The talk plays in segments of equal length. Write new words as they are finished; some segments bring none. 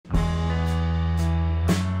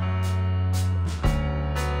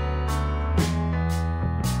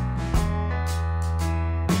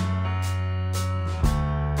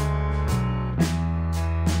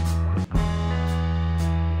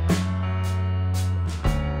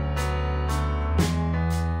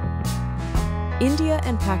India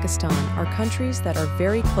and Pakistan are countries that are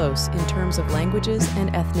very close in terms of languages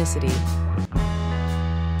and ethnicity.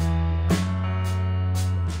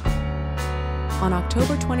 On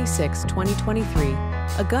October 26, 2023,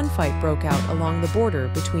 a gunfight broke out along the border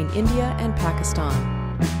between India and Pakistan.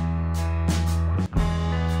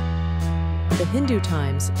 The Hindu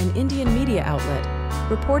Times, an Indian media outlet,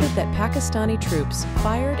 reported that Pakistani troops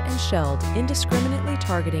fired and shelled indiscriminately,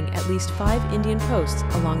 targeting at least 5 Indian posts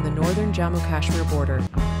along the northern Jammu-Kashmir border,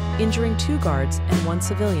 injuring 2 guards and 1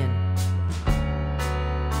 civilian.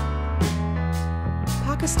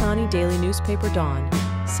 Pakistani daily newspaper Dawn,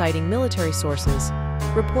 citing military sources,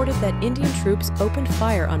 reported that Indian troops opened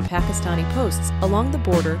fire on Pakistani posts along the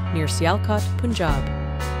border near Sialkot, Punjab.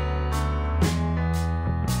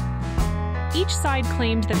 Each side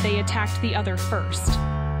claimed that they attacked the other first.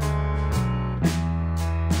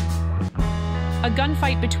 A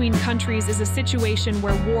gunfight between countries is a situation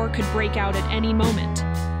where war could break out at any moment,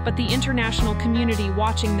 but the international community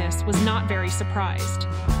watching this was not very surprised.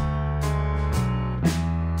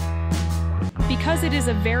 Because it is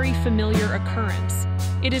a very familiar occurrence,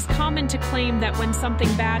 it is common to claim that when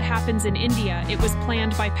something bad happens in India, it was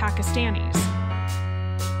planned by Pakistanis.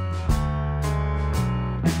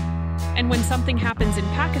 And when something happens in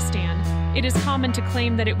Pakistan, it is common to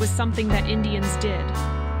claim that it was something that Indians did.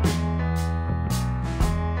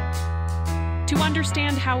 To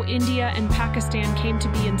understand how India and Pakistan came to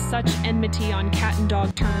be in such enmity on cat and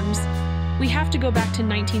dog terms, we have to go back to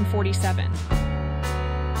 1947.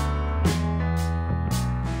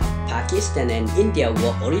 Pakistan and India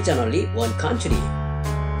were originally one country.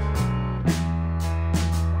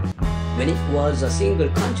 When it was a single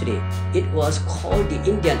country, it was called the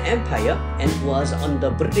Indian Empire and was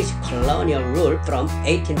under British colonial rule from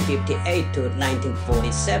 1858 to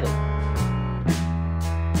 1947.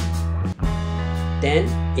 Then,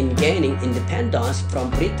 in gaining independence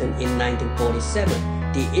from Britain in 1947,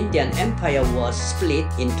 the Indian Empire was split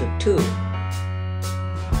into 2.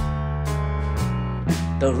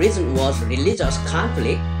 The reason was religious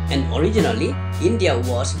conflict, and originally, India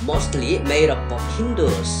was mostly made up of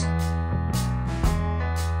Hindus.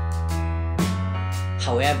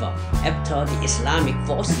 However, after the Islamic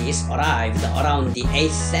forces arrived around the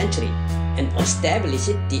 8th century and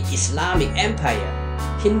established the Islamic Empire,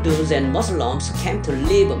 Hindus and Muslims came to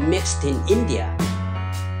live mixed in India.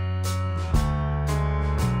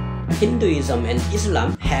 Hinduism and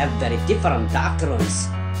Islam have very different doctrines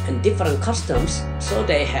and different customs, so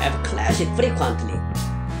they have clashed frequently.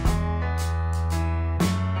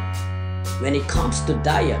 When it comes to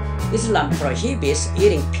diet, Islam prohibits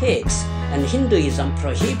eating pigs and Hinduism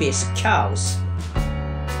prohibits cows.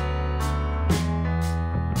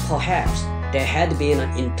 Perhaps there had been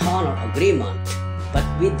an internal agreement, but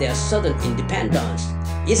with their sudden independence,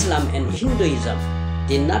 Islam and Hinduism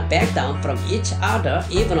did not back down from each other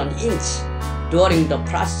even an inch during the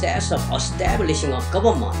process of establishing a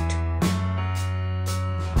government.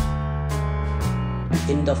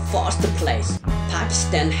 In the first place,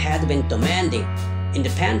 Pakistan had been demanding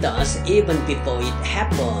independence even before it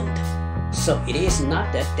happened. So it is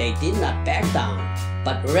not that they did not back down,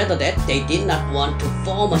 but rather that they did not want to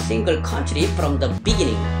form a single country from the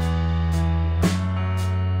beginning.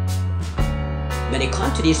 Many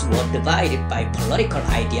countries were divided by political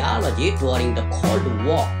ideology during the Cold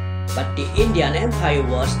War, but the Indian Empire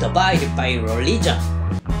was divided by religion.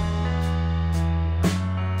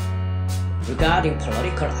 Regarding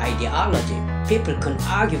political ideology, people can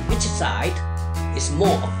argue which side is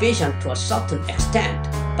more efficient to a certain extent,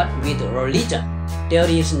 but with religion, there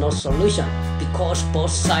is no solution because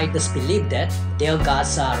both sides believe that their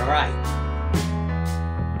gods are right.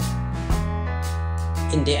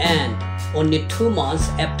 In the end, only 2 months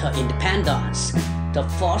after independence, the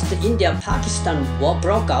first India-Pakistan war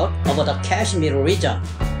broke out over the Kashmir region.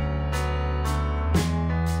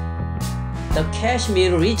 The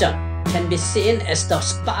Kashmir region can be seen as the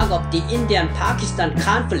spark of the Indian-Pakistan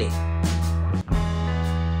conflict.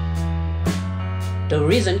 The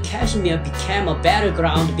reason Kashmir became a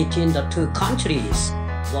battleground between the 2 countries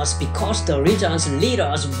was because the region's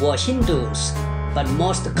leaders were Hindus, but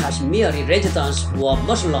most Kashmiri residents were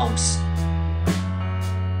Muslims.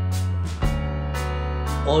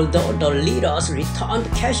 Although the leaders returned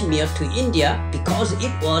Kashmir to India because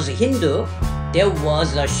it was Hindu, there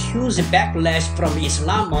was a huge backlash from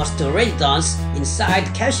Islamist residents inside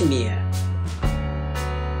Kashmir.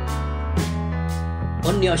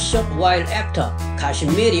 Only a short while after,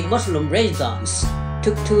 Kashmiri Muslim residents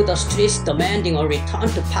took to the streets demanding a return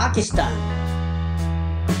to Pakistan.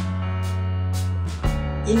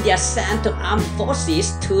 India sent armed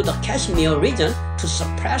forces to the Kashmir region to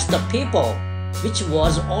suppress the people, which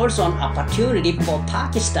was also an opportunity for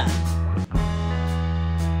Pakistan.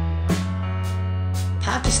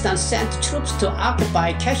 Pakistan sent troops to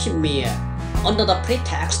occupy Kashmir under the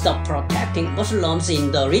pretext of protecting Muslims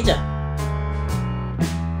in the region.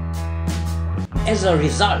 As a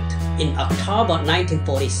result, in October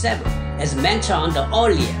 1947, as mentioned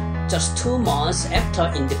earlier, just 2 months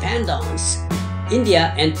after independence,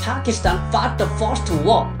 India and Pakistan fought the first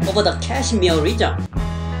war over the Kashmir region.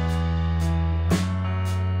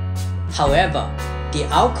 However, the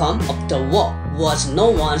outcome of the war was no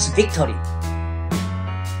one's victory.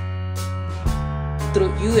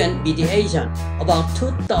 Through UN mediation, about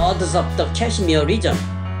 2/3 of the Kashmir region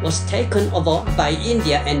was taken over by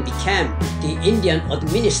India and became the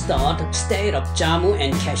Indian-administered state of Jammu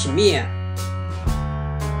and Kashmir.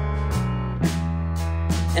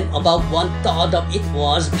 And about 1/3 of it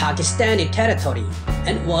was Pakistani territory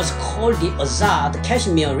and was called the Azad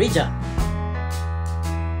Kashmir region.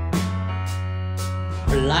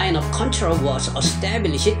 A line of control was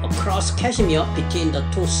established across Kashmir between the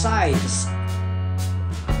two sides.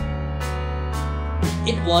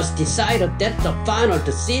 It was decided that the final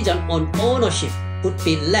decision on ownership would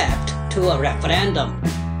be left to a referendum.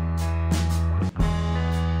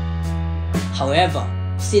 However,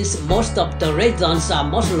 since most of the residents are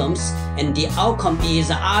Muslims and the outcome is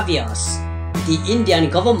obvious, the Indian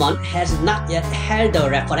government has not yet held a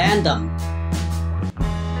referendum.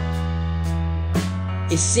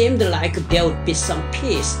 It seemed like there would be some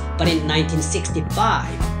peace, but in 1965,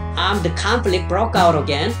 armed conflict broke out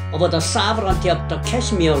again over the sovereignty of the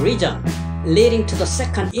Kashmir region, leading to the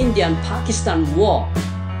Second Indian-Pakistan War.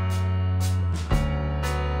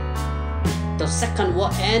 The Second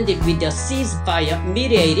War ended with a ceasefire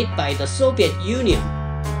mediated by the Soviet Union.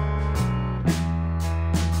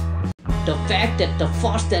 The fact that the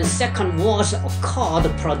First and Second Wars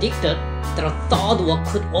occurred predicted that a Third War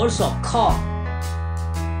could also occur.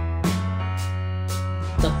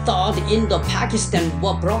 The Third Indo-Pakistan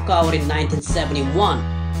War broke out in 1971.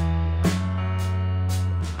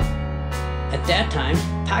 At that time,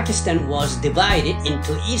 Pakistan was divided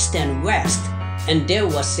into East and West, and there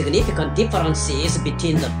were significant differences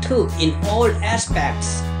between the two in all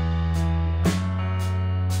aspects.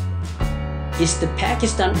 East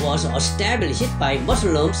Pakistan was established by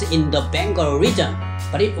Muslims in the Bengal region,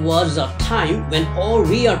 but it was a time when all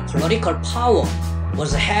real political power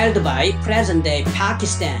was held by present-day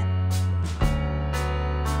Pakistan.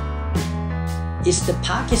 East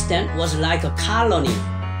Pakistan was like a colony.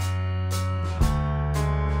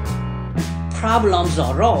 Problems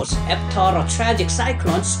arose after a tragic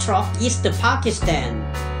cyclone struck East Pakistan.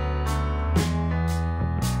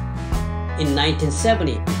 In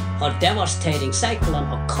 1970, a devastating cyclone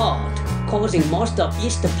occurred, causing most of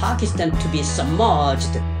East Pakistan to be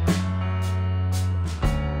submerged.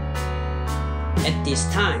 At this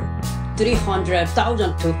time,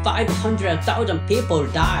 300,000 to 500,000 people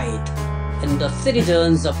died, and the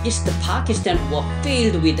citizens of East Pakistan were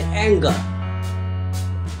filled with anger.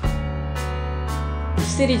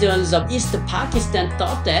 Citizens of East Pakistan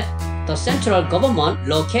thought that the central government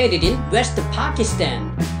located in West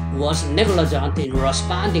Pakistan was negligent in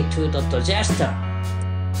responding to the disaster.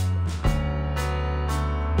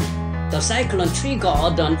 The cyclone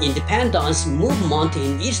triggered an independence movement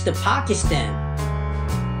in East Pakistan.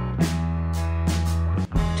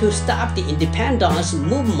 To stop the independence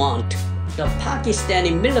movement, the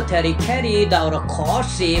Pakistani military carried out a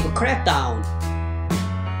coercive crackdown.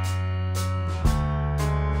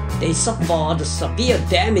 They suffered severe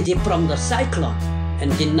damage from the cyclone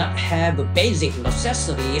and did not have basic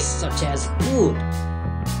necessities such as food.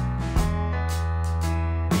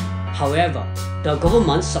 However, the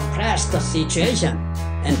government suppressed the situation,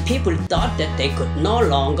 and people thought that they could no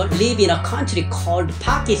longer live in a country called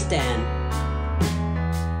Pakistan.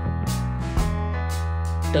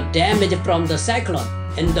 The damage from the cyclone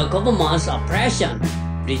and the government's oppression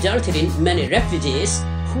resulted in many refugees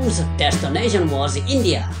whose destination was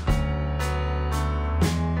India.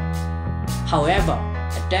 However,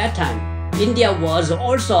 at that time, India was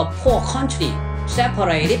also a poor country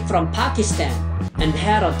separated from Pakistan and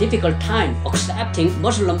had a difficult time accepting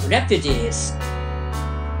Muslim refugees.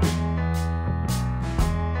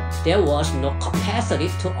 There was no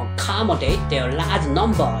capacity to accommodate their large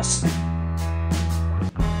numbers.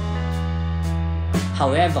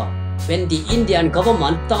 However, when the Indian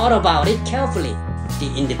government thought about it carefully,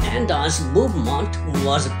 the independence movement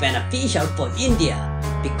was beneficial for India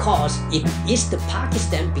because if East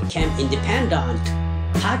Pakistan became independent,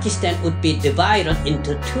 Pakistan would be divided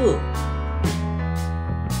into two.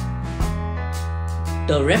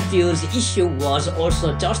 The refugee issue was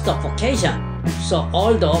also justification So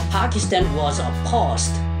although Pakistan was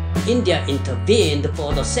opposed, India intervened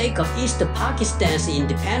for the sake of East Pakistan's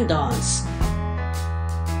independence.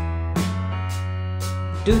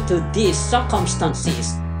 Due to these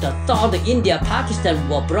circumstances, the Third India-Pakistan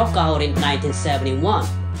War broke out in 1971.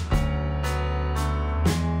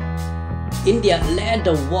 India led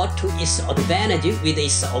the war to its advantage with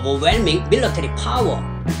its overwhelming military power,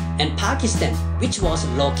 and Pakistan, which was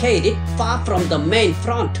located far from the main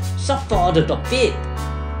front, suffered defeat.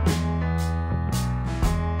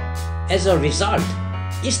 As a result,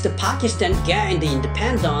 East Pakistan gained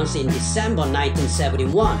independence in December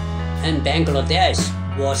 1971, and Bangladesh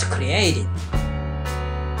was created.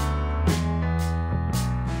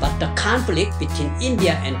 But the conflict between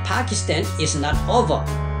India and Pakistan is not over.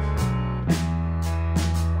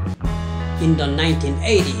 In the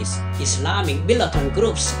 1980s, Islamic militant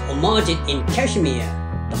groups emerged in Kashmir,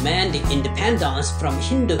 demanding independence from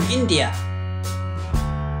Hindu India.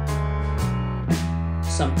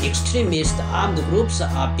 Some extremist armed groups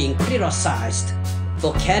are being criticized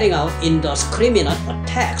for carrying out indiscriminate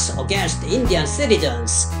attacks against Indian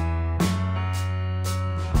citizens.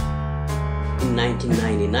 In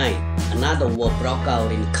 1999, another war broke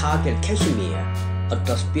out in Kargil, Kashmir, a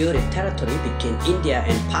disputed territory between India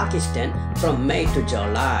and Pakistan from May to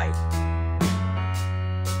July.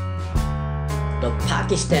 The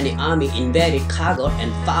Pakistani army invaded Kargil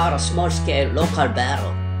and fought a small-scale local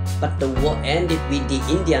battle, but the war ended with the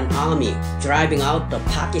Indian army driving out the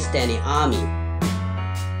Pakistani army.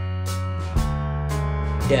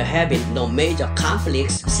 There have been no major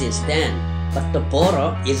conflicts since then, but the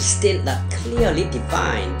border is still not clearly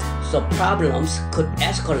defined, so problems could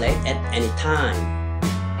escalate at any time.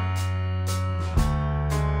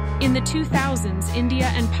 In the 2000s, India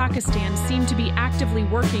and Pakistan seemed to be actively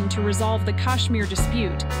working to resolve the Kashmir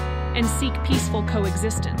dispute and seek peaceful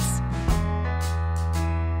coexistence.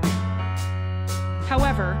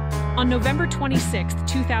 However, on November 26,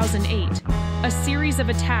 2008, a series of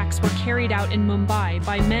attacks were carried out in Mumbai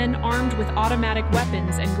by men armed with automatic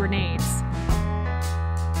weapons and grenades.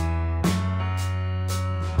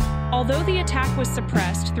 Although the attack was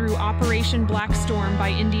suppressed through Operation Black Storm by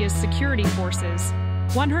India's security forces,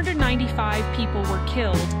 195 people were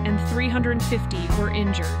killed and 350 were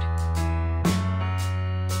injured.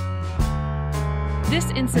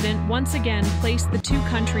 This incident once again placed the two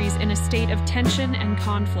countries in a state of tension and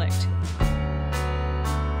conflict.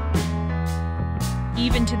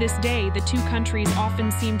 Even to this day, the two countries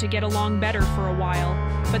often seem to get along better for a while,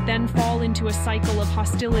 but then fall into a cycle of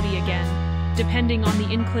hostility again, depending on the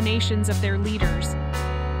inclinations of their leaders.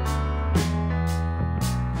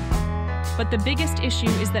 But the biggest issue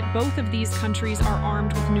is that both of these countries are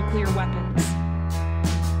armed with nuclear weapons.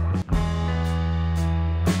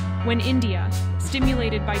 When India,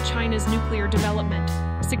 stimulated by China's nuclear development,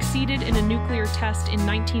 succeeded in a nuclear test in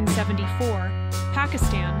 1974,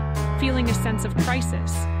 Pakistan, feeling a sense of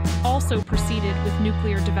crisis, also proceeded with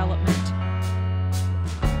nuclear development.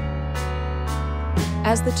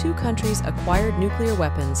 As the two countries acquired nuclear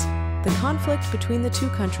weapons, the conflict between the two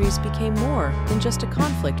countries became more than just a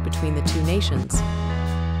conflict between the two nations.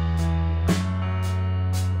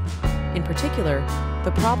 In particular,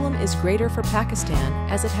 the problem is greater for Pakistan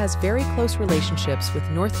as it has very close relationships with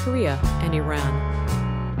North Korea and Iran.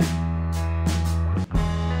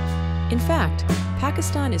 In fact,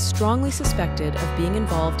 Pakistan is strongly suspected of being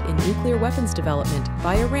involved in nuclear weapons development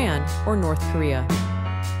by Iran or North Korea.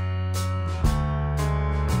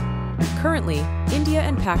 Currently, India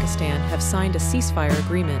and Pakistan have signed a ceasefire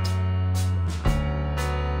agreement.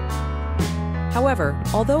 However,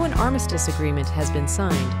 although an armistice agreement has been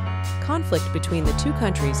signed, conflict between the two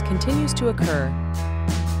countries continues to occur.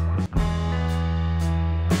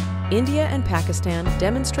 India and Pakistan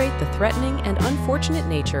demonstrate the threatening and unfortunate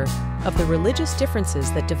nature of the religious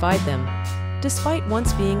differences that divide them, despite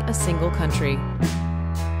once being a single country.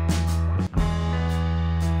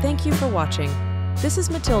 Thank you for watching. This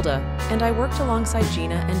is Matilda, and I worked alongside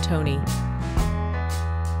Gina and Tony.